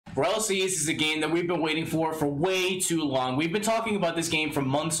RELL SEAS is a game that we've been waiting for way too long. We've been talking about this game for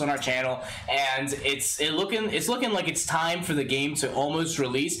months on our channel, and it's looking like it's time for the game to almost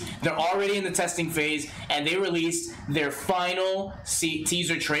release. They're already in the testing phase, and they released their final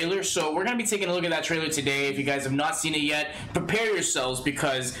teaser trailer. So we're gonna be taking a look at that trailer today. If you guys have not seen it yet, prepare yourselves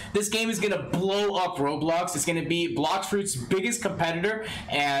because this game is gonna blow up Roblox. It's gonna be Blox Fruits' biggest competitor,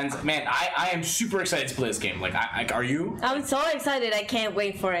 and man, I am super excited to play this game. Like, are you? I'm so excited. I can't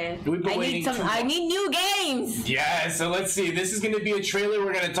wait for it. I need new games. Yeah, so let's see. This is going to be a trailer.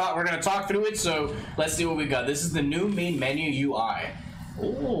 We're going to talk through it. So let's see what we got. This is the new main menu UI.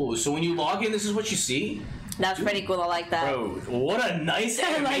 Oh, so when you log in, this is what you see. That's pretty cool. I like that. Bro, what a nice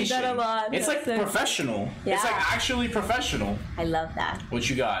animation. I like that a lot. It's like professional. Yeah. It's like actually professional. I love that. What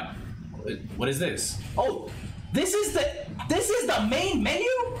you got? What is this? Oh, this is the main menu,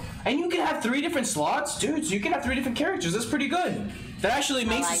 and you can have 3 different slots, dude. So you can have 3 different characters. That's pretty good. That actually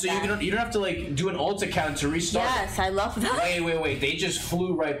makes it so you don't have to like do an alt account to restart. Yes, I love that. Wait. They just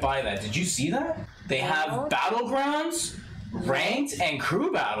flew right by that. Did you see that? They have battlegrounds, ranked, and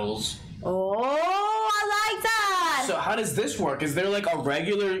crew battles. Oh, I like that. So how does this work? Is there like a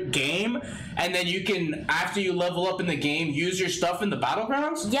regular game, and then you can, after you level up in the game, use your stuff in the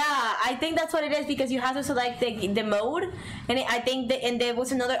battlegrounds? Yeah, I think that's what it is because you have to select the mode, and I think and there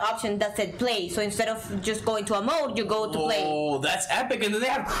was another option that said play. So instead of just going to a mode, you go to play. Oh, that's epic! And then they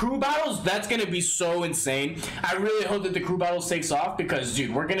have crew battles. That's gonna be so insane. I really hope that the crew battles takes off because,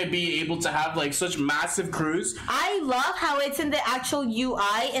 dude, we're gonna be able to have like such massive crews. I love how it's in the actual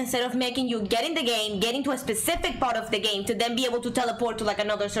UI instead of making you get in the game, get into a specific part of the game to then be able to teleport to like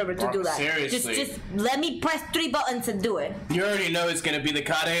another server to do that. Seriously. Just let me press 3 buttons and do it. You already know it's gonna be the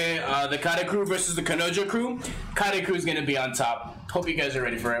Kade crew versus the Kanojo crew. Kade crew is gonna be on top. Hope you guys are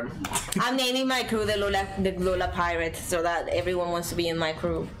ready for it. I'm naming my crew the Lola Pirate so that everyone wants to be in my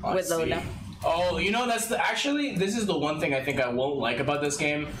crew with Lola. Oh, you know, this is the one thing I think I won't like about this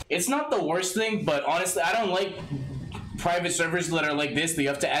game. It's not the worst thing, but honestly, I don't like private servers that are like this. That you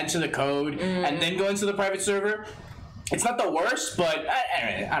have to enter the code and then go into the private server. It's not the worst, but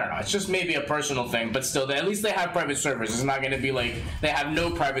I don't know. It's just maybe a personal thing, but still, at least they have private servers. It's not going to be like they have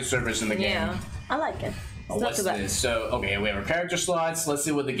no private servers in the game. Yeah, I like it. Oh, what's this? So, okay, we have our character slots. Let's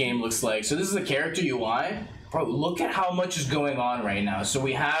see what the game looks like. So this is the character UI. Bro, look at how much is going on right now. So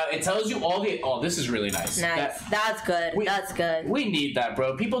we have, it tells you all the, oh, this is really nice. Nice. That's good. That's good. We need that,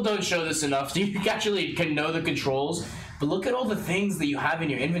 bro. People don't show this enough. You actually can know the controls. But look at all the things that you have in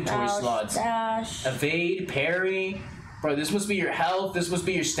your inventory slots. Dash. Evade, parry. Bro, this must be your health. This must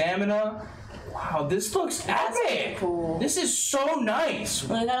be your stamina. Wow, this looks epic. Cool. This is so nice.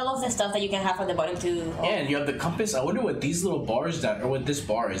 Well, you got all of the stuff that you can have on the bottom too. Yeah, and you have the compass. I wonder what these little bars or what this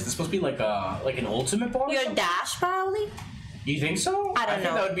bar is. This supposed to be like an ultimate bar? Your dash, probably? You think so? I think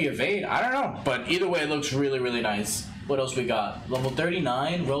that would be evade. I don't know. But either way, it looks really, really nice. What else we got? Level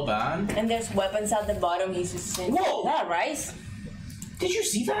 39, real bad. And there's weapons at the bottom. He's just saying, whoa! That right? Did you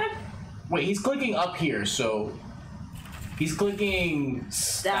see that? Wait, he's clicking up here, so he's clicking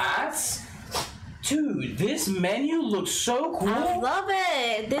stats. Dude, this menu looks so cool. I love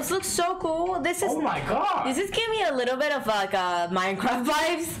it. This looks so cool. This is. Oh my god. This is giving me a little bit of like Minecraft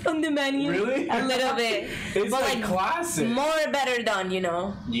vibes on the menu. Really? A little bit. It's but like classic. More better done, you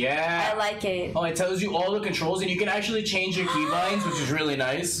know. Yeah. I like it. Oh, it tells you all the controls, and you can actually change your keybinds, which is really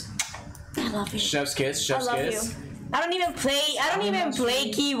nice. I love it. Chef's kiss. Chef's kiss. I don't even play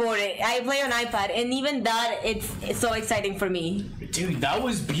keyboard. I play on iPad, and even that, it's so exciting for me. Dude, that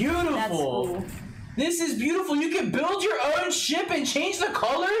was beautiful. That's cool. This is beautiful. You can build your own ship and change the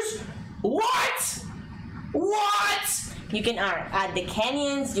colors? What? What? You can add the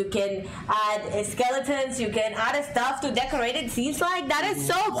canyons, you can add skeletons, you can add stuff to decorate it. Seems like that is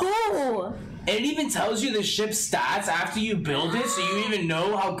so cool. And it even tells you the ship's stats after you build it, so you even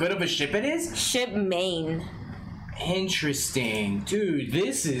know how good of a ship it is? Ship main. Interesting. Dude,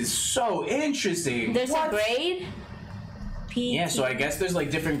 this is so interesting. There's a grade? Yeah, so I guess there's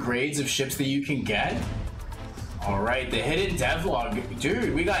like different grades of ships that you can get. All right, the hidden devlog.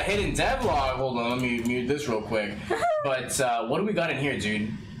 Dude, we got hidden devlog. Hold on, let me mute this real quick. But what do we got in here,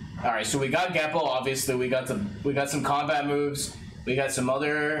 dude? All right, so we got Geppo, obviously. We got some combat moves. We got some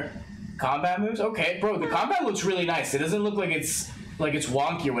other combat moves. Okay, bro, the combat looks really nice. It doesn't look like it's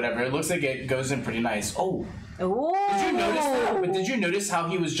wonky or whatever. It looks like it goes in pretty nice. Oh. Ooh. Did you notice that? But did you notice how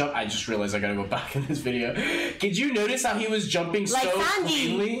he was jumping? I just realized I gotta go back in this video. Did you notice how he was jumping like so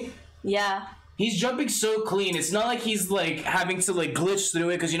cleanly? Yeah. He's jumping so clean. It's not like he's like having to like glitch through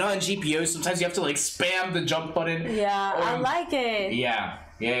it, because you know on GPOs sometimes you have to like spam the jump button. Yeah, I like it. Yeah.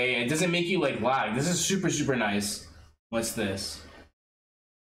 It doesn't make you like lag. This is super, super nice. What's this?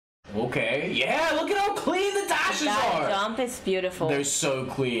 Okay. Yeah, look at how clean the dashes That are. jump is beautiful. They're so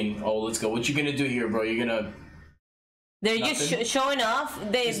clean. Oh, let's go. What you gonna do here, bro? You're gonna... They're just showing off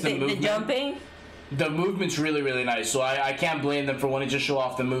the jumping. The movement's really, really nice. So I can't blame them for wanting to show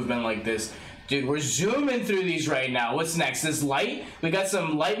off the movement like this. Dude, we're zooming through these right now. What's next? This light? We got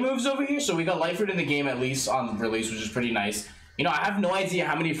some light moves over here. So we got light fruit in the game, at least on release, which is pretty nice. You know, I have no idea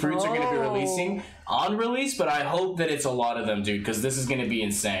how many fruits are going to be releasing on release, but I hope that it's a lot of them, dude, because this is going to be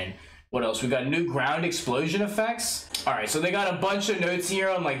insane. What else? We got new ground explosion effects. All right, so they got a bunch of notes here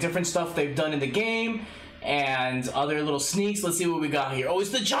on like different stuff they've done in the game and other little sneaks. Let's see what we got here. Oh,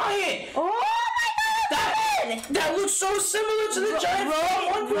 it's the giant. Oh my God! That looks so similar to the giant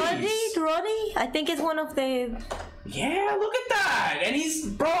from One Piece. Roddy? I think it's one of the... Yeah, look at that. And he's,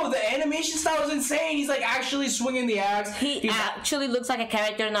 bro, the animation style is insane. He's like actually swinging the axe. He's actually looks like a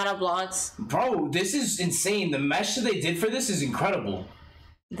character, not a Blox. Bro, this is insane. The mesh that they did for this is incredible.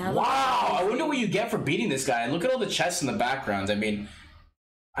 Wow, I wonder what you get for beating this guy. And look at all the chests in the background. I mean,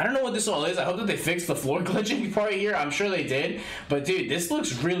 I don't know what this all is. I hope that they fixed the floor glitching part here. I'm sure they did. But dude, this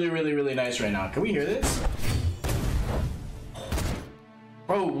looks really, really, really nice right now. Can we hear this?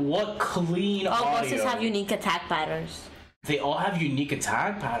 Bro, what clean audio. All bosses have unique attack patterns. They all have unique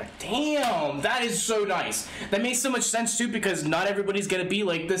attack pattern. Damn, that is so nice. That makes so much sense too, because not everybody's gonna be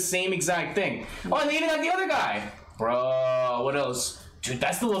like the same exact thing. Oh, and they even have the other guy. Bro, what else? Dude,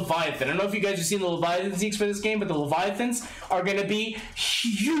 that's the Leviathan. I don't know if you guys have seen the Leviathan sneaks for this game, but the Leviathans are gonna be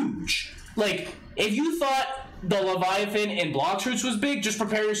huge. Like, if you thought the Leviathan in Blox Fruits was big, just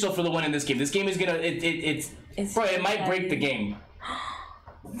prepare yourself for the one in this game. This game is gonna, bro, it might break the game.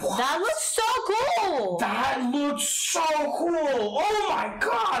 What? That looks so cool. That looks so cool. Oh my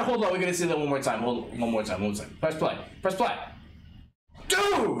God. Hold on. We're going to see that one more time. One more time. Press play. Press play.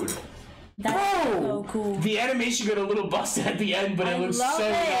 Dude. That's so cool. The animation got a little busted at the end, but it looks so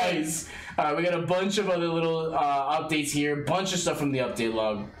nice. All right. We got a bunch of other little updates here. Bunch of stuff from the update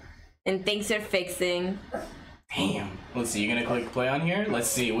log. And things are fixing. Damn. Let's see. You're going to click play on here? Let's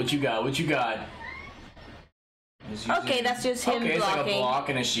see. What you got? What you got? Okay, that's just him blocking. It's like a block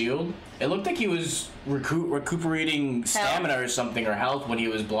and a shield. It looked like he was recuperating stamina or something, or health when he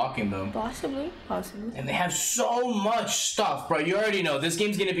was blocking them. Possibly. And they have so much stuff, bro. You already know this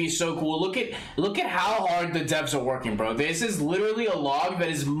game's gonna be so cool. Look at how hard the devs are working, bro. This is literally a log that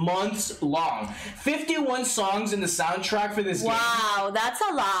is months long. 51 songs in the soundtrack for this game. Wow, that's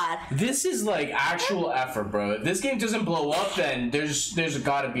a lot. This is like actual effort, bro. If this game doesn't blow up, then there's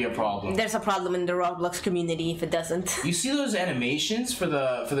gotta be a problem. There's a problem in the Roblox community if it doesn't. You see those animations for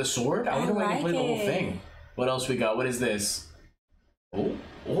the sword? I wonder if I can play the whole thing. What else we got? What is this? Oh,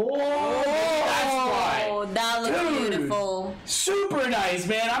 that's why. Oh, that looks beautiful. Super nice,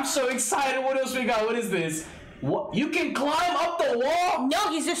 man. I'm so excited. What else we got? What is this? What? You can climb up the wall? No,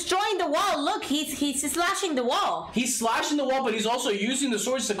 he's destroying the wall. Look, he's slashing the wall. He's slashing the wall, but he's also using the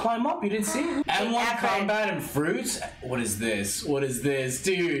swords to climb up. You didn't see? And one combat and fruits? What is this? What is this?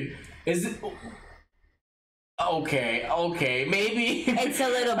 Dude, is it... Okay, maybe. It's a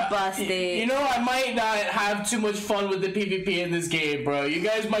little busted. You know, I might not have too much fun with the PvP in this game, bro. You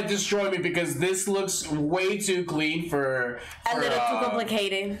guys might destroy me because this looks way too clean for a little too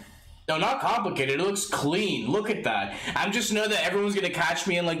complicated. No, not complicated. It looks clean. Look at that. I'm just know that everyone's gonna catch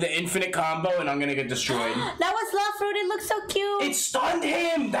me in like the infinite combo and I'm gonna get destroyed. That was Love Fruit. It looks so cute. It stunned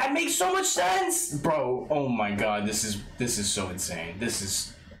him. That makes so much sense, bro. Oh my God, this is so insane. This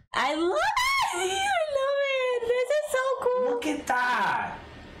is. I love it. I love it. This is so cool. Look at that.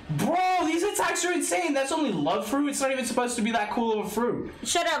 Bro, these attacks are insane. That's only love fruit. It's not even supposed to be that cool of a fruit.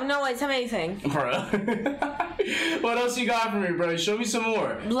 Shut up. No, it's amazing. Bro. What else you got for me, bro? Show me some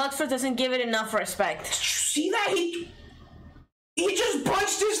more. Blox Fruit doesn't give it enough respect. See that? He just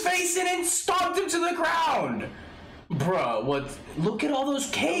punched his face in and stomped him to the ground. Bro, what? Look at all those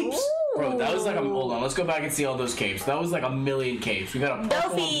capes. Ooh. Bro, that was like a... Hold on. Let's go back and see all those capes. That was like 1,000,000 capes. We got a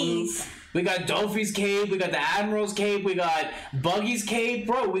purple blue. We got Dophie's cape, we got the Admiral's cape, we got Buggy's cape.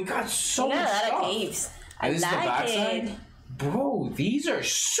 Bro, we got so much stuff. A lot of capes. And this is the backside? Bro, these are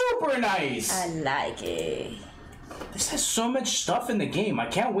super nice. I like it. This has so much stuff in the game. I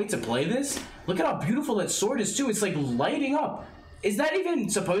can't wait to play this. Look at how beautiful that sword is, too. It's like lighting up. Is that even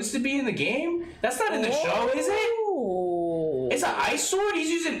supposed to be in the game? That's not in the show, is it? It's an ice sword? He's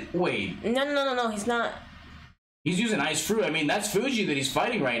using... Wait. No, he's not. He's using ice fruit. I mean, that's Fuji that he's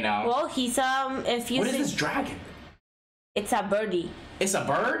fighting right now. Well, he's if you. What is this dragon? It's a birdie. It's a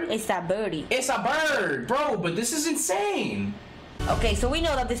bird? It's a birdie. It's a bird, bro. But this is insane. Okay, so we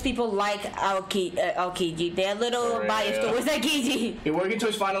know that these people like Aokiji. They're a little biased towards Aokiji. We're working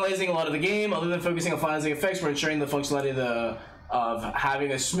towards finalizing a lot of the game. Other than focusing on finalizing effects, we're ensuring the functionality of the of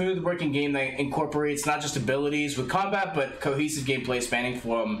having a smooth working game that incorporates not just abilities with combat, but cohesive gameplay spanning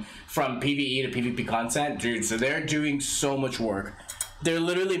from PvE to PvP content. Dude, so they're doing so much work. They're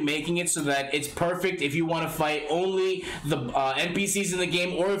literally making it so that it's perfect if you want to fight only the NPCs in the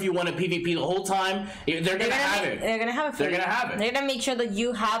game, or if you want to PvP the whole time. They're gonna have it. They're gonna have it. They're gonna have it. They're gonna make sure that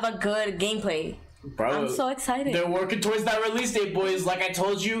you have a good gameplay. Bro, I'm so excited. They're working towards that release date, boys. Like I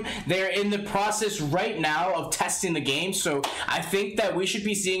told you, they're in the process right now of testing the game. So I think that we should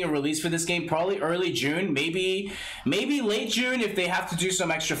be seeing a release for this game probably early June, maybe late June if they have to do some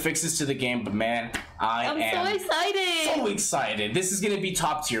extra fixes to the game. But man, I'm so excited. So excited. This is gonna be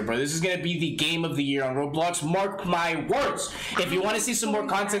top tier, bro. This is gonna be the game of the year on Roblox. Mark my words. If you want to see some more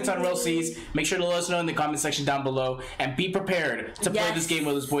content on RELL SEAS, make sure to let us know in the comment section down below, and be prepared to play this game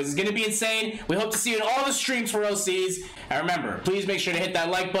with us, boys. It's gonna be insane. We hope to see you in all the streams for RELL SEAS. And remember, please make sure to hit that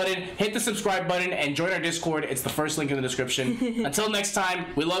like button, hit the subscribe button, and join our Discord. It's the first link in the description. Until next time,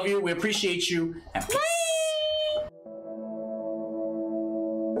 we love you, we appreciate you, and peace.